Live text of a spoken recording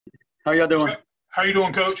How y'all doing? How you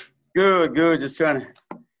doing, Coach? Good, good. Just trying to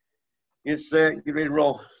get set, get ready to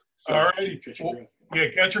roll. So, All right. Yeah,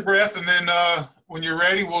 catch your breath, and then when you're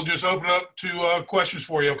ready, we'll just open up to questions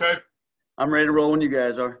for you, okay? I'm ready to roll when you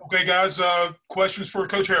guys are. Okay, guys, questions for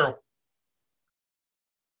Coach Harrell.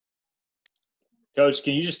 Coach,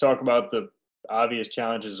 can you just talk about the obvious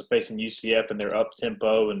challenges of facing UCF and their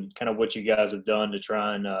up-tempo and kind of what you guys have done to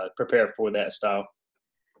try and prepare for that style?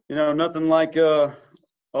 Nothing like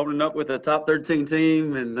opening up with a top 13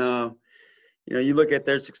 team. And, you look at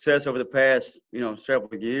their success over the past, several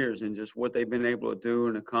years and just what they've been able to do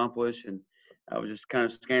and accomplish. And I was just kind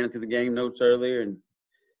of scanning through the game notes earlier. And,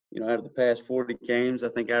 out of the past 40 games, I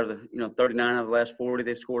think out of the, 39 out of the last 40,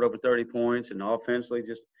 they've scored over 30 points. And offensively,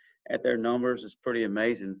 just at their numbers, it's pretty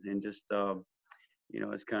amazing. And just,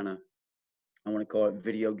 it's kind of, I want to call it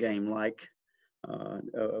video game-like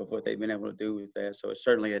of what they've been able to do with that. So it's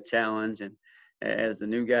certainly a challenge. And as the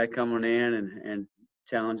new guy coming in and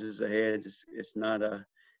challenges ahead, it's not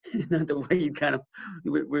not the way you kind of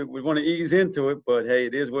we want to ease into it. But, hey,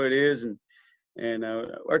 it is what it is. And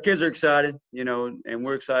our kids are excited, and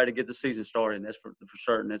we're excited to get the season started. That's for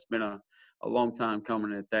certain. It's been a long time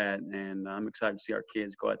coming at that. And I'm excited to see our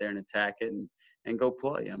kids go out there and attack it and go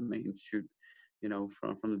play. I mean, shoot.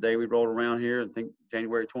 From the day we rolled around here, I think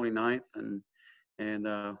January 29th, and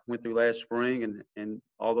went through last spring and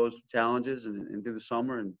all those challenges and through the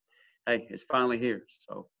summer, and hey, it's finally here.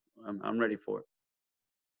 So I'm ready for it.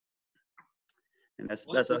 And that's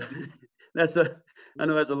I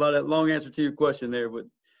know that's a lot of long answer to your question there, but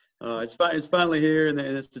it's finally here, and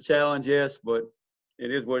it's a challenge, yes, but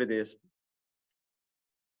it is what it is.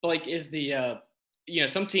 Like, is the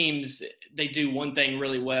some teams, they do one thing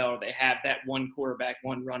really well. They have that one quarterback,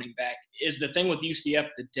 one running back. Is the thing with UCF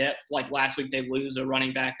the depth? Like last week, they lose a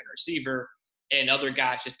running back and a receiver, and other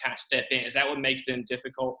guys just kind of step in. Is that what makes them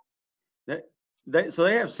difficult? So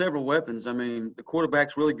they have several weapons. I mean, the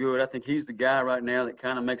quarterback's really good. I think he's the guy right now that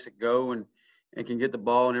kind of makes it go and can get the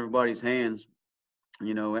ball in everybody's hands.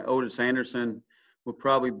 Otis Anderson will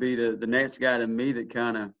probably be the next guy to me that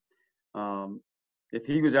kind of if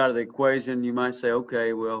he was out of the equation, you might say,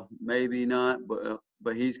 okay, well, maybe not,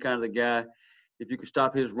 but he's kind of the guy. If you could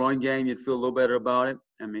stop his run game, you'd feel a little better about it.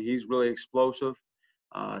 I mean, he's really explosive.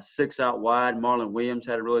 6 out wide. Marlon Williams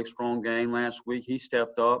had a really strong game last week. He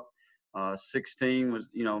stepped up. 16 was,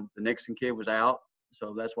 the Nixon kid was out,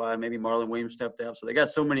 so that's why maybe Marlon Williams stepped out. So they got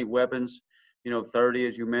so many weapons. 30,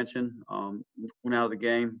 as you mentioned, went out of the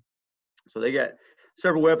game. So they got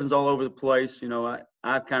several weapons all over the place.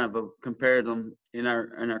 I've kind of compared them in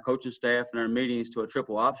our coaching staff and our meetings to a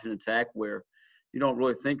triple option attack, where you don't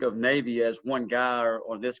really think of Navy as one guy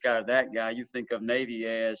or this guy or that guy. You think of Navy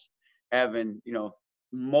as having,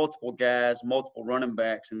 multiple guys, multiple running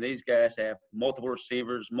backs, and these guys have multiple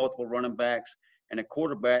receivers, multiple running backs, and a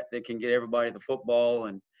quarterback that can get everybody the football,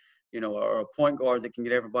 and or a point guard that can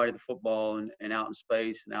get everybody the football and out in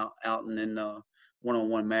space and out and in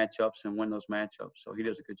one-on-one matchups and win those matchups. So he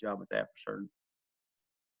does a good job with that for certain.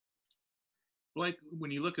 Blake,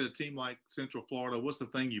 when you look at a team like Central Florida, what's the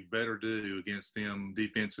thing you better do against them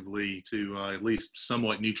defensively to at least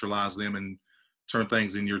somewhat neutralize them and turn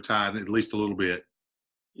things in your tide at least a little bit?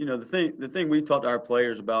 The thing we talked to our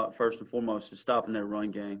players about first and foremost is stopping their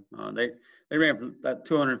run game. They ran for about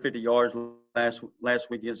 250 yards last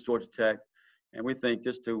week against Georgia Tech, and we think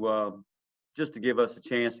just to give us a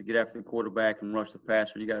chance to get after the quarterback and rush the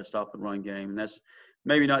passer, you got to stop the run game, and that's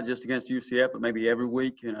maybe not just against UCF, but maybe every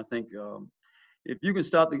week. And I think if you can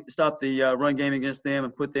stop the run game against them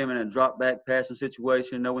and put them in a drop back passing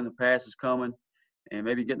situation, know when the pass is coming, and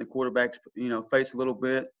maybe getting the quarterback's face a little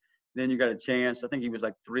bit, then you got a chance. I think he was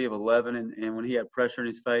like 3 of 11, and when he had pressure in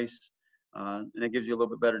his face, and it gives you a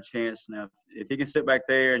little bit better chance. Now, if he can sit back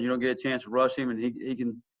there and you don't get a chance to rush him, and he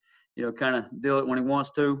can, kind of deal it when he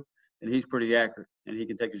wants to, and he's pretty accurate, and he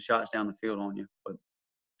can take the shots down the field on you. But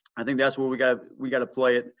I think that's where we got to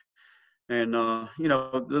play it. And the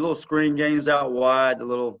little screen games out wide,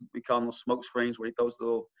 we call them those smoke screens, where he throws the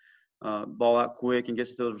little ball out quick and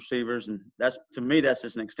gets to those receivers, and that's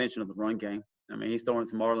just an extension of the run game. I mean, he's throwing it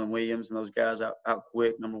to Marlon Williams and those guys out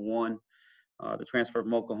quick, number one, the transfer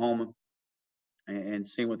from Oklahoma, and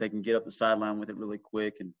seeing what they can get up the sideline with it really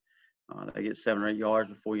quick. And they get 7 or 8 yards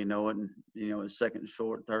before you know it. And, it's second and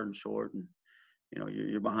short, third and short, and,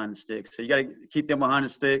 you're behind the sticks. So you got to keep them behind the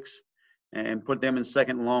sticks and put them in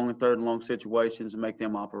second and long and third and long situations and make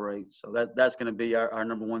them operate. So that's going to be our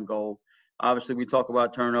number one goal. Obviously, we talk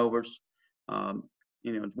about turnovers. Win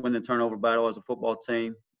the turnover battle as a football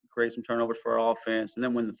team, create some turnovers for our offense, and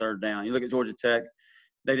then win the third down. You look at Georgia Tech,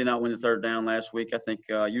 They did not win the third down last week. I think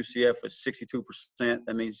UCF was 62%.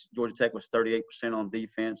 That means Georgia Tech was 38% on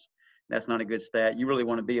defense. That's not a good stat. You really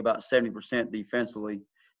want to be about 70% defensively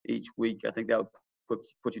each week. I think that would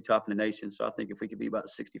put you top in the nation. So I think if we could be about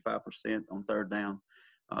 65% on third down,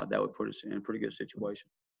 that would put us in a pretty good situation.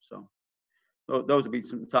 So those would be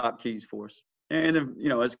some top keys for us. And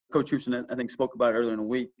then, as Coach Houston, I think, spoke about it earlier in the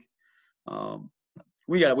week,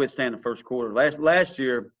 we got to withstand the first quarter. Last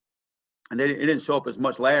year, and it didn't show up as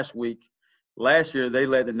much last week. Last year, they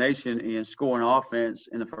led the nation in scoring offense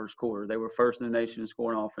in the first quarter. They were first in the nation in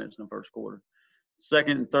scoring offense in the first quarter.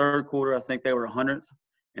 Second and third quarter, I think they were 100th.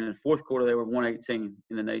 And in the fourth quarter, they were 118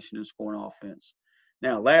 in the nation in scoring offense.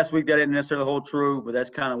 Now, last week, that didn't necessarily hold true, but that's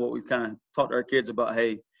kind of what we've kind of taught our kids about.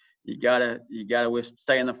 Hey, you gotta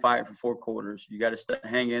stay in the fight for 4 quarters. You got to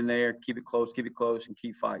hang in there, keep it close, and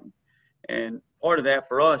keep fighting. And part of that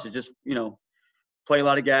for us is just, play a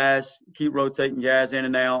lot of guys, keep rotating guys in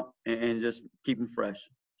and out, and just keep them fresh.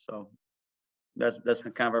 So that's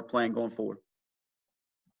kind of our plan going forward.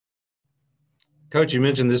 Coach, you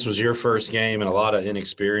mentioned this was your first game and a lot of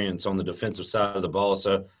inexperience on the defensive side of the ball.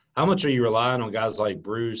 So how much are you relying on guys like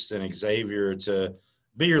Bruce and Xavier to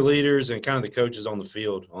be your leaders and kind of the coaches on the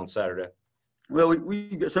field on Saturday? Well,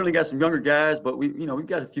 we certainly got some younger guys, but we've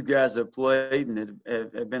got a few guys that have played and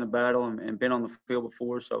have been in battle and been on the field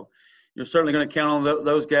before. So you're certainly going to count on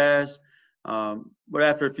those guys. But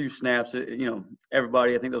after a few snaps,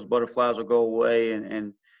 everybody, I think those butterflies will go away,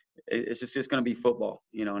 and it's just going to be football,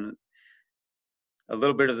 And a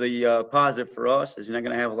little bit of the positive for us is you're not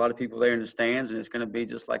going to have a lot of people there in the stands, and it's going to be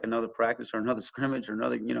just like another practice or another scrimmage or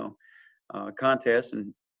another, contest,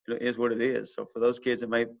 and it is what it is. So for those kids,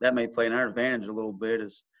 that may play in our advantage a little bit.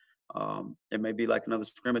 Is it may be like another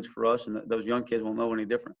scrimmage for us, and those young kids won't know any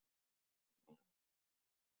different.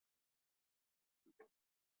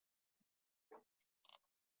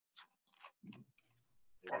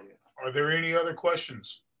 Are there any other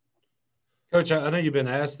questions? Coach, I know you've been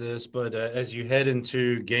asked this, but as you head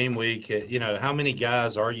into game week, how many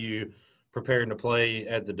guys are you preparing to play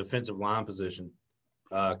at the defensive line position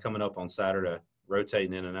coming up on Saturday,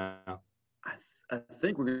 rotating in and out? I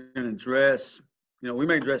think we're going to dress, we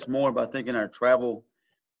may dress more, but I think in our travel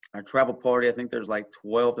party, I think there's like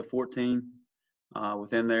 12 to 14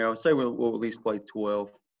 within there. I would say we'll at least play 12,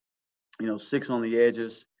 6 on the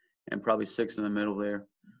edges and probably 6 in the middle there.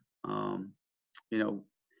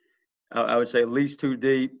 I would say at least 2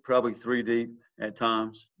 deep, probably 3 deep at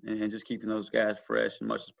times, and just keeping those guys fresh as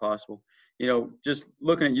much as possible. Just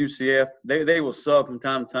looking at UCF, they will sub from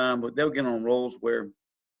time to time, but they'll get on rolls where,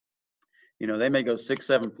 they may go 6,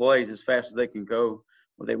 7 plays as fast as they can go,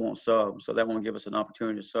 but they won't sub. So that won't give us an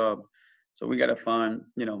opportunity to sub. So we got to find,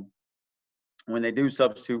 when they do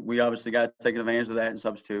substitute, we obviously got to take advantage of that and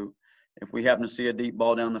substitute. If we happen to see a deep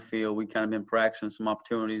ball down the field, we kind of been practicing some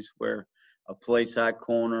opportunities where a play side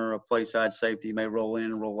corner, a play side safety may roll in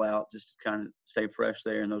and roll out, just to kind of stay fresh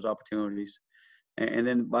there in those opportunities. And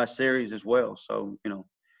then by series as well. So,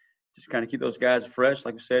 just kind of keep those guys fresh,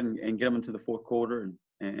 like we said, and get them into the fourth quarter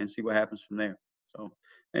and see what happens from there. So,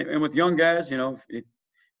 and with young guys, if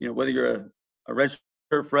whether you're a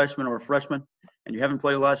redshirt freshman or a freshman and you haven't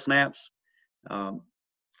played a lot of snaps,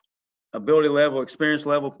 ability level, experience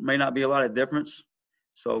level may not be a lot of difference.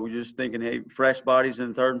 So we're just thinking, hey, fresh bodies in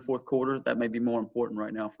the third and fourth quarter, that may be more important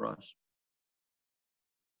right now for us.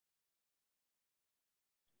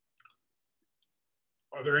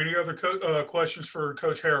 Are there any other questions for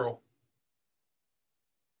Coach Harrell?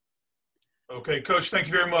 Okay, Coach, thank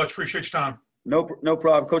you very much. Appreciate your time. No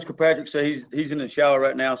problem. Coach Kirkpatrick said he's in the shower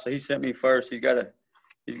right now, so he sent me first. He's got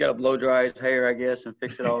to blow dry his hair, I guess, and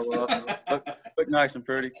fix it all up. look nice and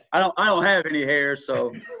pretty. I don't have any hair,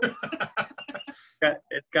 so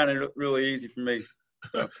it's kind of really easy for me.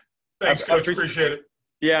 So, thanks, Coach. Appreciate it.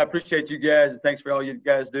 Yeah, I appreciate you guys, and thanks for all you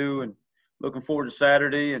guys do. And looking forward to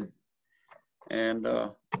Saturday, and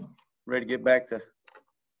ready to get back to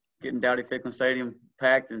getting Dowdy-Ficklin Stadium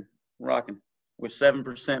packed and rocking with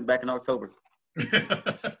 7% back in October.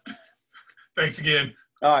 Thanks again.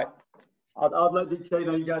 All right. I'll let DK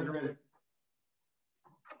know you guys are ready.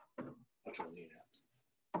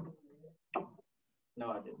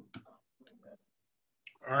 No, I didn't.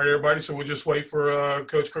 All right, everybody. So we'll just wait for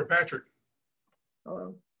Coach Kirkpatrick.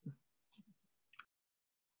 Hello.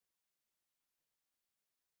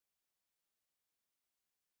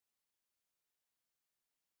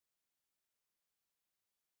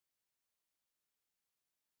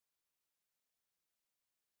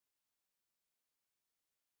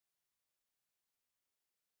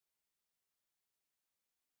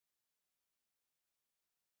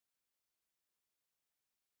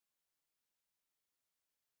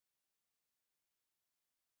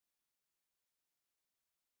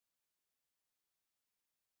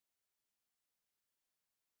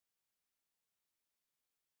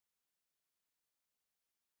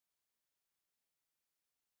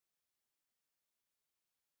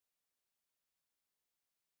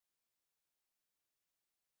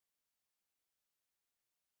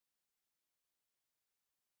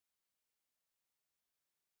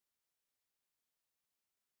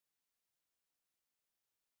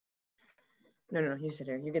 No, you sit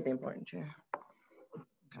here. You get the important chair. No,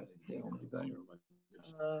 I think I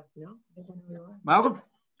know who you are. Malcolm?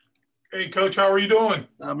 Hey, Coach, how are you doing?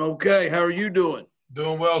 I'm okay. How are you doing?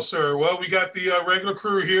 Doing well, sir. Well, we got the regular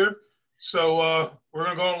crew here, so we're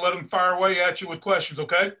going to go and let them fire away at you with questions,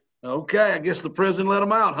 okay? Okay. I guess the prison let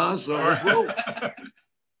them out, huh? So All let's roll. right.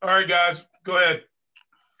 All right, guys, go ahead.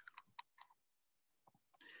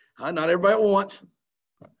 Not everybody at once.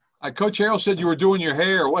 Coach Harrell said you were doing your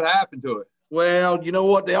hair. What happened to it? Well, you know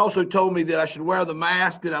what? They also told me that I should wear the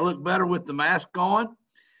mask, that I look better with the mask on.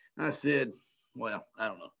 I said, well, I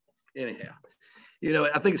don't know. Anyhow,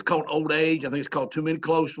 I think it's called old age. I think it's called too many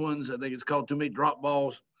close ones. I think it's called too many drop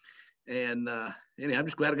balls. And anyhow, I'm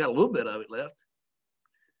just glad I got a little bit of it left.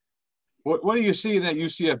 What do you see in that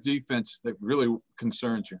UCF defense that really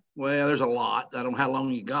concerns you? Well, there's a lot. I don't know how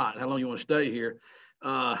long you got, how long you want to stay here.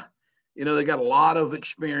 They got a lot of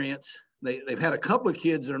experience. They've had a couple of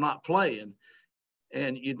kids that are not playing.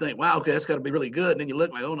 And you think, wow, okay, that's got to be really good. And then you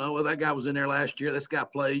look like, oh, no, well, that guy was in there last year. This guy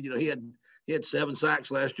played. He had 7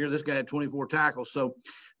 sacks last year. This guy had 24 tackles. So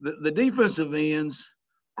the defensive ends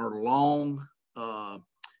are long,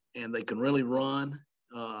 and they can really run.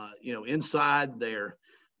 Inside they're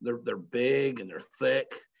big and they're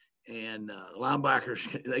thick. And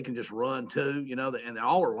linebackers, they can just run too, and they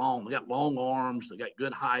all are long. They got long arms. They got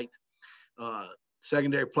good height.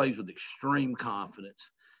 Secondary plays with extreme confidence.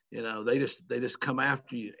 They just come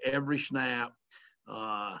after you every snap.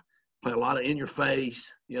 Play a lot of in your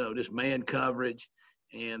face. Just man coverage,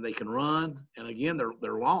 and they can run. And again,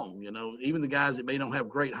 they're long. Even the guys that may not have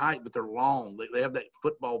great height, but they're long. They have that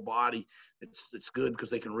football body. It's good because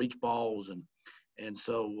they can reach balls, and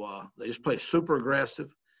so they just play super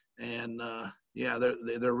aggressive. And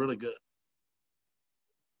they're really good.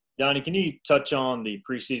 Donnie, can you touch on the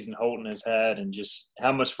preseason Holton has had and just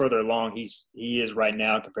how much further along he is right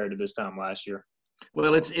now compared to this time last year?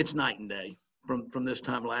 Well, it's night and day from this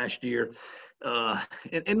time last year.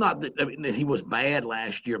 And not that he was bad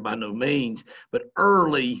last year by no means, but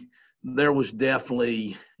early there was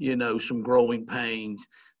definitely, some growing pains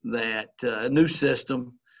that a new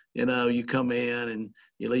system. You come in and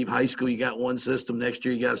you leave high school, you got one system. Next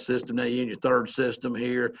year, you got a system. Now you're in your third system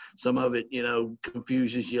here. Some of it,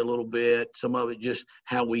 confuses you a little bit. Some of it just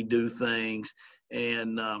how we do things.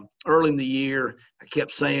 And early in the year, I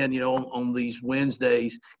kept saying, on these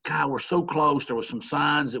Wednesdays, God, we're so close. There were some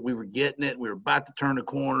signs that we were getting it. We were about to turn the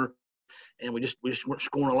corner. And we just weren't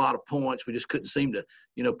scoring a lot of points. We just couldn't seem to,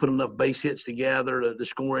 put enough base hits together to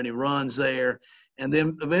score any runs there. And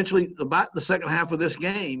then eventually, about the second half of this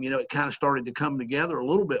game, it kind of started to come together a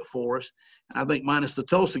little bit for us. And I think minus the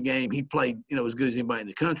Tulsa game, he played, as good as anybody in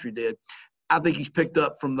the country did. I think he's picked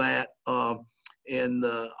up from that in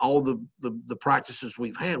all the practices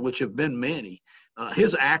we've had, which have been many.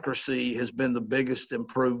 His accuracy has been the biggest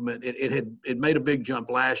improvement. It made a big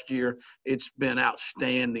jump last year. It's been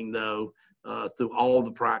outstanding, though, through all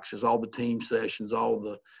the practices, all the team sessions, all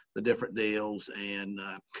the different deals. And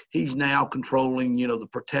he's now controlling, the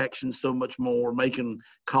protection so much more, making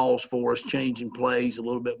calls for us, changing plays a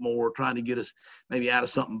little bit more, trying to get us maybe out of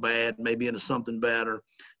something bad, maybe into something better.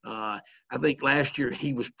 I think last year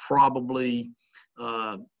he was probably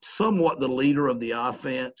somewhat the leader of the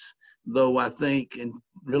offense, though I think, and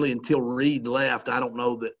really until Reed left, I don't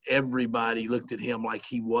know that everybody looked at him like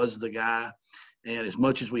he was the guy. And as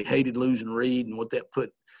much as we hated losing Reed and what that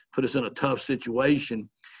put us in a tough situation,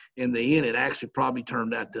 in the end, it actually probably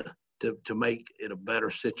turned out to make it a better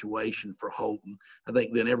situation for Holton. I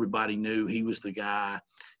think then everybody knew he was the guy,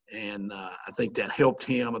 and I think that helped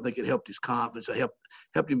him. I think it helped his confidence. It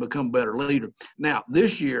helped him become a better leader. Now,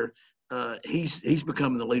 this year, he's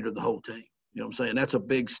becoming the leader of the whole team. You know what I'm saying? That's a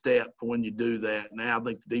big step for when you do that. Now I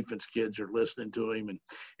think the defense kids are listening to him,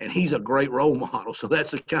 and he's a great role model. So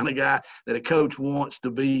that's the kind of guy that a coach wants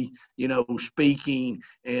to be, speaking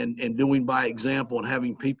and doing by example and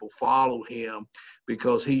having people follow him,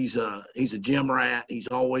 because he's a gym rat. He's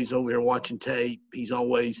always over here watching tape. He's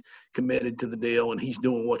always committed to the deal, and he's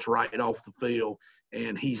doing what's right off the field,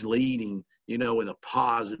 and he's leading, in a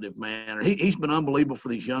positive manner. He's been unbelievable for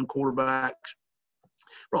these young quarterbacks.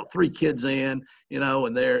 Brought 3 kids in,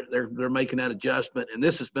 and they're making that adjustment. And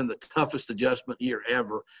this has been the toughest adjustment year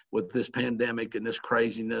ever with this pandemic and this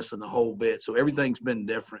craziness and the whole bit. So everything's been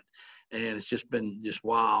different, and it's just been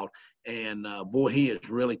wild. And boy, he has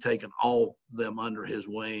really taken all of them under his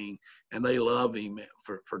wing, and they love him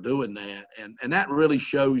for doing that. And that really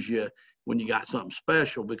shows you when you got something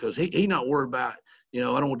special, because he not worried about, I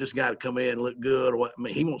don't want this guy to come in and look good or what. I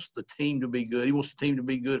mean, he wants the team to be good. He wants the team to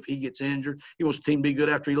be good if he gets injured. He wants the team to be good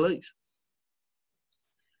after he leaves.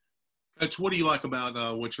 Coach, what do you like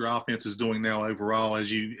about what your offense is doing now overall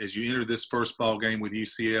as you enter this first ball game with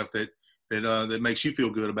UCF that makes you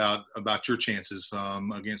feel good about your chances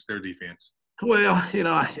against their defense? Well,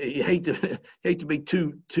 I hate to be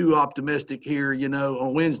too optimistic here.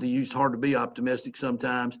 On Wednesday, it's hard to be optimistic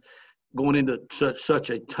sometimes going into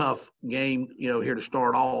such a tough game, here to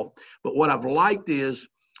start off. But what I've liked is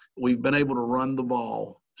we've been able to run the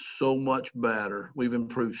ball so much better. We've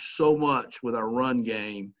improved so much with our run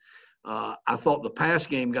game. I thought the pass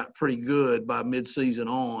game got pretty good by midseason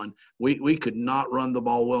on. We could not run the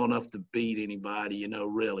ball well enough to beat anybody,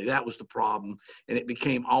 really. That was the problem. And it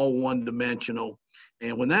became all one-dimensional.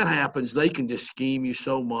 And when that happens, they can just scheme you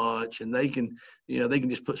so much, and they can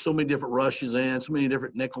just put so many different rushes in, so many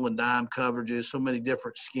different nickel and dime coverages, so many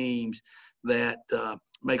different schemes that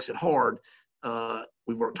makes it hard.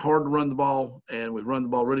 We've worked hard to run the ball, and we've run the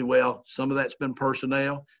ball really well. Some of that's been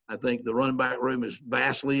personnel. I think the running back room is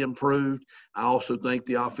vastly improved. I also think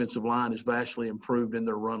the offensive line is vastly improved in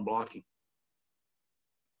their run blocking.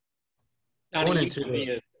 Donnie,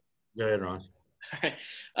 Go ahead, Ron.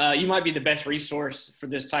 You might be the best resource for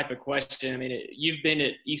this type of question. I mean, you've been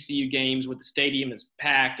at ECU games with the stadium is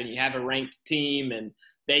packed, and you have a ranked team, and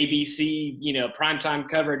the ABC, primetime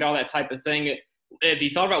coverage, all that type of thing. Have you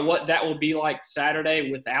thought about what that will be like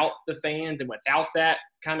Saturday without the fans and without that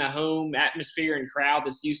kind of home atmosphere and crowd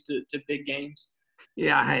that's used to big games?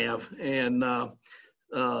 Yeah, I have. And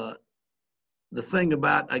the thing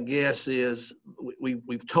about, I guess, is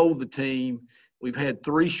we've told the team we've had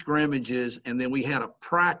 3 scrimmages, and then we had a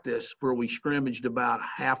practice where we scrimmaged about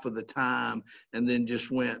half of the time and then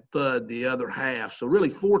just went thud the other half. So really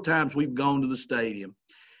 4 times we've gone to the stadium,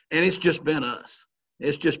 and it's just been us.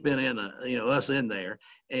 It's just been us in there,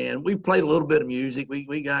 and we played a little bit of music.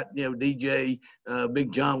 We got DJ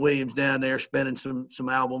Big John Williams down there spinning some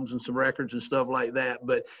albums and some records and stuff like that.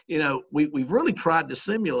 But we've really tried to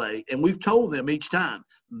simulate, and we've told them each time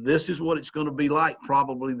this is what it's going to be like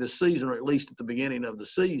probably this season, or at least at the beginning of the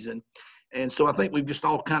season. And so I think we've just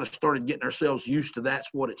all kind of started getting ourselves used to that's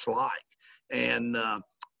what it's like, and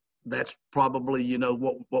that's probably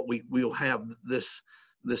what we'll have this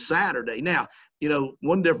Saturday. Now,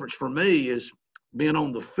 one difference for me is being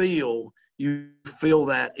on the field, you feel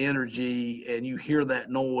that energy and you hear that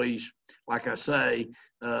noise. Like I say,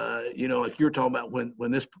 like you're talking about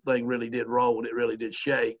when this thing really did roll and it really did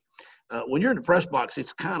shake. When you're in the press box,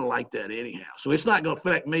 it's kind of like that anyhow. So it's not going to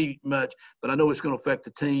affect me much, but I know it's going to affect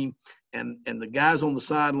the team. And the guys on the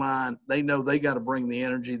sideline, they know they got to bring the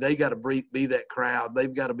energy. They got to be that crowd.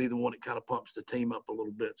 They've got to be the one that kind of pumps the team up a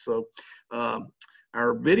little bit. So,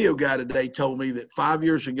 our video guy today told me that 5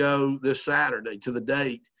 years ago this Saturday to the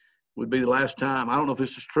date would be the last time. I don't know if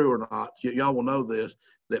this is true or not. Y'all will know this,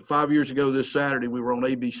 that 5 years ago this Saturday we were on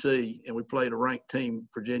ABC and we played a ranked team,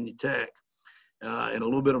 Virginia Tech, and a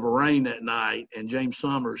little bit of a rain that night, and James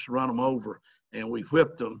Summers run them over, and we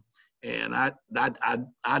whipped them. And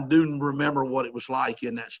I do remember what it was like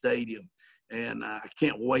in that stadium, and I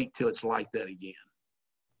can't wait till it's like that again.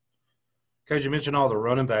 Coach, you mentioned all the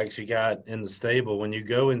running backs you got in the stable. When you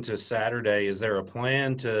go into Saturday, is there a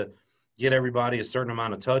plan to get everybody a certain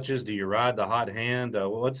amount of touches? Do you ride the hot hand?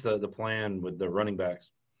 What's the plan with the running backs?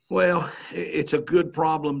 Well, it's a good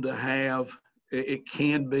problem to have. It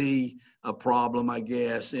can be a problem, I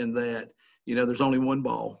guess, in that, there's only one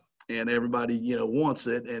ball and everybody, wants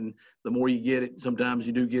it. And the more you get it, sometimes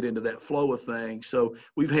you do get into that flow of things. So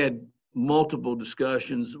we've had multiple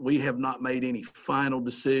discussions. We have not made any final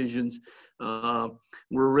decisions. We're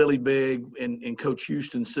really big in Coach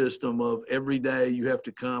Houston's system of every day you have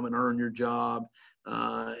to come and earn your job,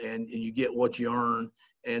 and you get what you earn.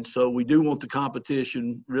 And so we do want the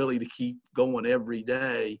competition really to keep going every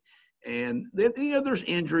day. And then, there's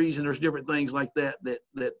injuries and there's different things like that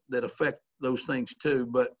affect those things too.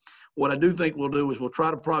 But what I do think we'll do is we'll try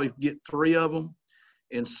to probably get 3 of them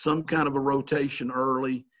in some kind of a rotation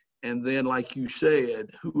early. And then, like you said,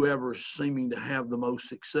 whoever's seeming to have the most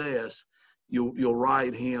success, you'll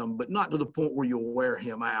ride him, but not to the point where you'll wear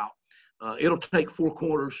him out. It'll take 4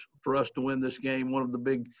 quarters for us to win this game. One of the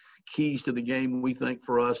big keys to the game, we think,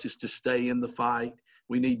 for us is to stay in the fight.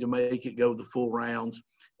 We need to make it go the full rounds.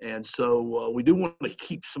 And so we do want to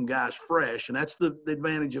keep some guys fresh, and that's the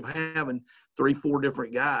advantage of having 3-4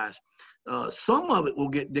 different guys. Some of it will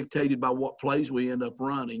get dictated by what plays we end up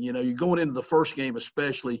running. You're going into the first game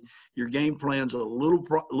especially, your game plan's a little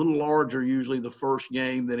larger usually the first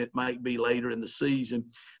game than it might be later in the season,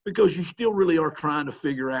 because you still really are trying to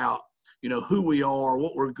figure out, who we are,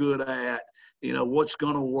 what we're good at, what's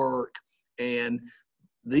going to work. And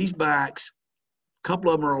these backs, a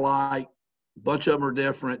couple of them are alike, A bunch of them are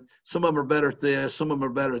different. Some of them are better at this. Some of them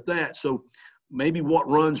are better at that. So maybe what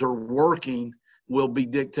runs are working will be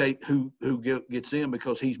dictate who gets in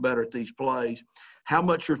because he's better at these plays. How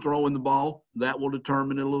much you're throwing the ball, that will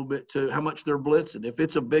determine it a little bit too. How much they're blitzing. If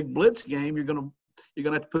it's a big blitz game, you're gonna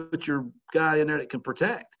have to put your guy in there that can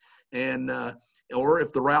protect. And or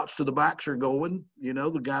if the routes to the backs are going,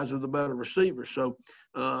 the guys are the better receivers. So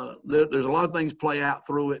there's a lot of things play out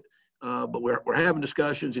through it. But we're having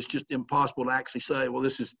discussions. It's just impossible to actually say, well,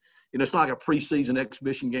 this is, it's not like a preseason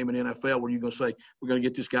exhibition game in the NFL where you're going to say, we're going to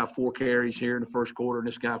get this guy 4 carries here in the first quarter and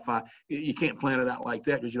this guy 5. You can't plan it out like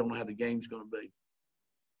that because you don't know how the game's going to be.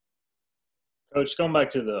 Coach, going back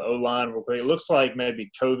to the O-line real quick, it looks like maybe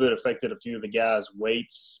COVID affected a few of the guys'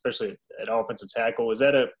 weights, especially at offensive tackle. Is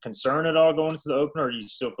that a concern at all going into the opener, or do you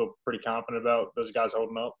still feel pretty confident about those guys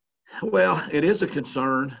holding up? Well, it is a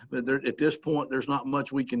concern, but at this point, there's not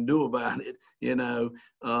much we can do about it.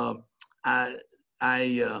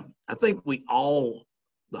 I think the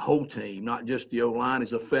whole team, not just the O-line,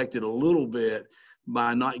 is affected a little bit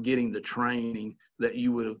by not getting the training that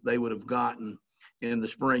they would have gotten in the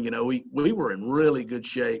spring. We were in really good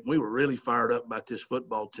shape. We were really fired up about this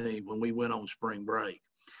football team when we went on spring break.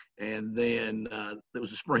 And then there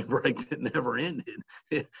was a spring break that never ended,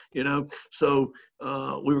 So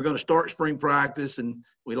we were going to start spring practice, and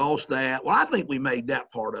we lost that. Well, I think we made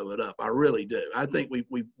that part of it up. I really do. I think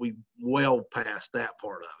we well past that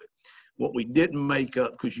part of it. What we didn't make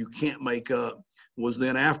up, because you can't make up, was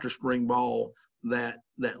then after spring ball, that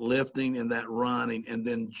lifting and that running, and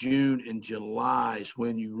then June and July is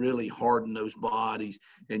when you really harden those bodies,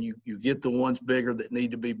 and you get the ones bigger that need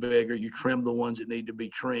to be bigger, you trim the ones that need to be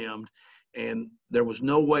trimmed. And there was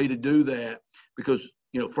no way to do that because,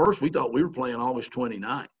 first we thought we were playing August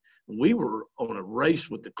 29th. We were on a race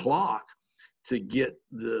with the clock to get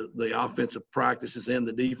the offensive practices in,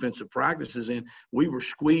 the defensive practices in. We were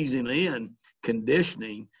squeezing in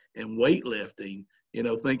conditioning and weightlifting,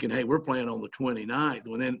 thinking, hey, we're playing on the 29th.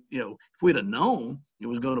 Well, then, if we'd have known it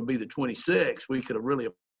was going to be the 26th, we could have really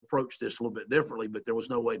approached this a little bit differently, but there was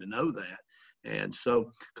no way to know that. And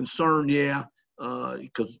so concerned, yeah,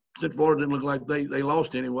 because Central Florida didn't look like they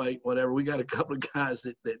lost any weight, whatever. We got a couple of guys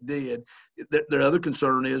that did. Their other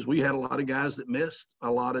concern is we had a lot of guys that missed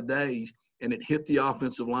a lot of days, and it hit the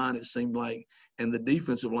offensive line, it seemed like, and the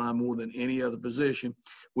defensive line more than any other position,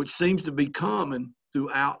 which seems to be common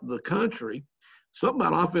throughout the country. Something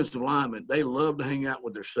about offensive linemen, they love to hang out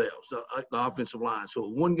with themselves, the offensive line. So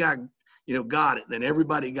one guy, got it, then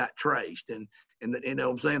everybody got traced. And what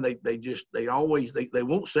I'm saying, they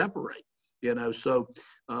won't separate, So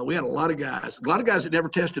we had a lot of guys that never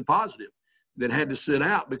tested positive that had to sit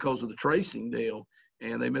out because of the tracing deal,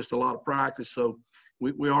 and they missed a lot of practice. So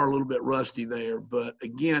we are a little bit rusty there. But,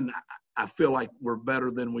 again, I feel like we're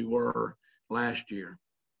better than we were last year.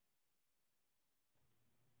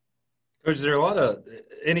 Coach, is there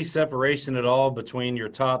any separation at all between your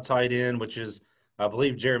top tight end, which is, I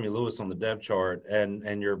believe, Jeremy Lewis on the depth chart,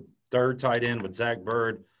 and your third tight end with Zach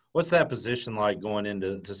Bird? What's that position like going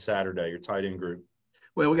into Saturday, your tight end group?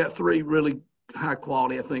 Well, we got 3 really high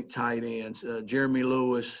quality, I think, tight ends. Jeremy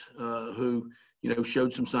Lewis, who,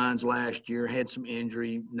 showed some signs last year, had some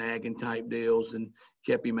injury, nagging type deals, and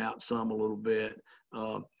kept him out some a little bit.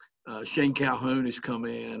 Shane Calhoun has come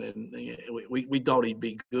in, and we thought he'd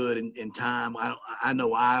be good in time. I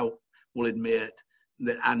know I will admit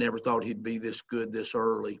that I never thought he'd be this good this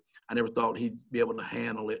early. I never thought he'd be able to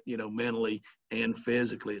handle it, mentally and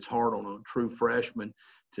physically. It's hard on a true freshman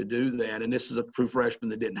to do that. And this is a true freshman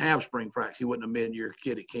that didn't have spring practice. He wasn't a mid-year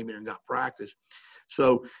kid that came in and got practice.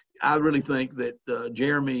 So I really think that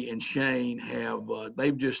Jeremy and Shane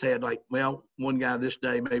they've just had one guy this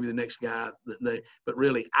day, maybe the next guy, but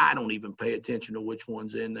really I don't even pay attention to which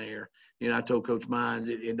one's in there. I told Coach Mines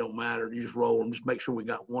it don't matter. You just roll them. Just make sure we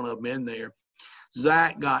got one of them in there.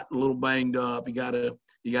 Zach got a little banged up. He got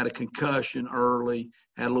a concussion early,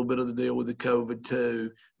 had a little bit of the deal with the COVID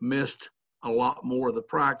too, missed a lot more of the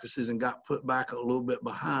practices and got put back a little bit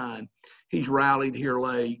behind. He's rallied here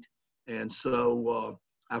late. And so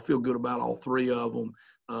I feel good about all 3 of them.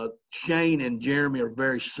 Shane and Jeremy are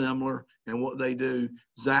very similar in what they do.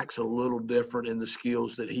 Zach's a little different in the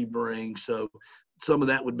skills that he brings. So some of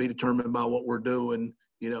that would be determined by what we're doing,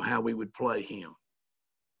 how we would play him.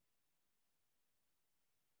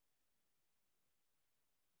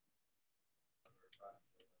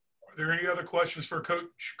 Are there any other questions for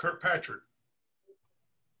Coach Kirkpatrick?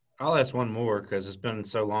 I'll ask one more because it's been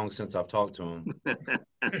so long since I've talked to him.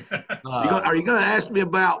 Are you going to ask me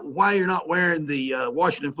about why you're not wearing the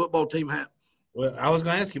Washington football team hat? Well, I was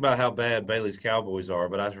going to ask you about how bad Bailey's Cowboys are,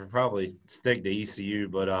 but I should probably stick to ECU.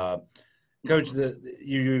 But Coach,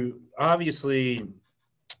 you obviously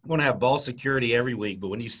want to have ball security every week, but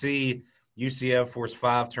when you see UCF force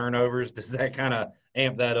 5 turnovers, does that kind of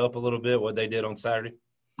amp that up a little bit, what they did on Saturday?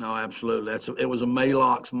 No, absolutely. It was a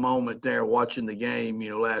Maalox moment there watching the game,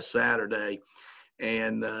 last Saturday.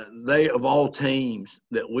 And they, of all teams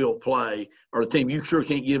that will play, are a team you sure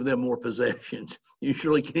can't give them more possessions. You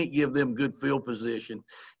surely can't give them good field position,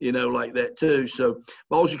 like that too. So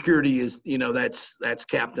ball security is, that's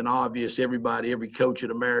captain obvious. Every coach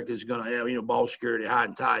in America is going to have, ball security high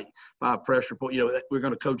and tight, 5 pressure point. We're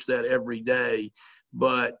going to coach that every day.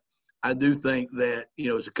 But I do think that,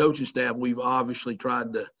 as a coaching staff, we've obviously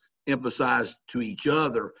tried to emphasize to each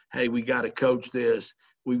other, hey, we got to coach this.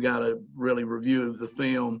 We've got to really review the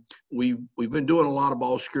film. We've been doing a lot of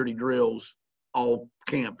ball security drills all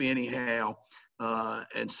camp anyhow,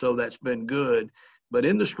 and so that's been good. But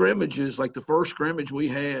in the scrimmages, like the first scrimmage we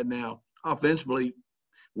had now, offensively,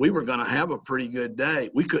 we were going to have a pretty good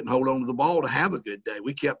day. We couldn't hold on to the ball to have a good day.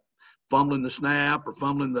 We kept fumbling the snap or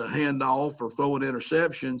fumbling the handoff or throwing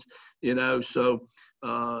interceptions, so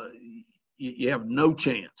you have no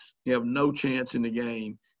chance. You have no chance in the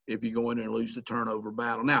game if you go in there and lose the turnover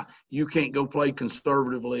battle. Now, you can't go play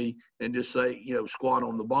conservatively and just say, squat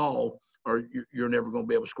on the ball, or you're never going to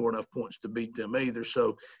be able to score enough points to beat them either.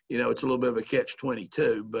 So, it's a little bit of a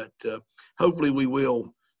catch-22. But hopefully we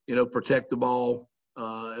will, protect the ball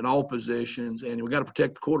in all positions. And we got to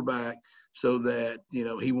protect the quarterback so that,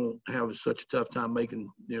 he won't have such a tough time making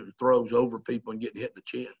throws over people and getting hit in the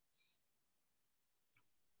chin.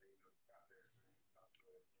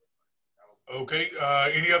 Okay.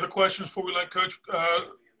 Any other questions before we let Coach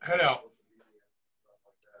head out?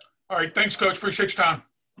 All right. Thanks, Coach. Appreciate your time.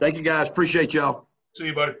 Thank you, guys. Appreciate y'all. See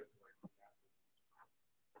you, buddy.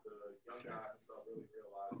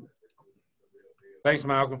 Thanks,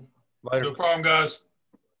 Malcolm. Later. No problem, guys.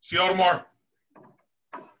 See y'all tomorrow.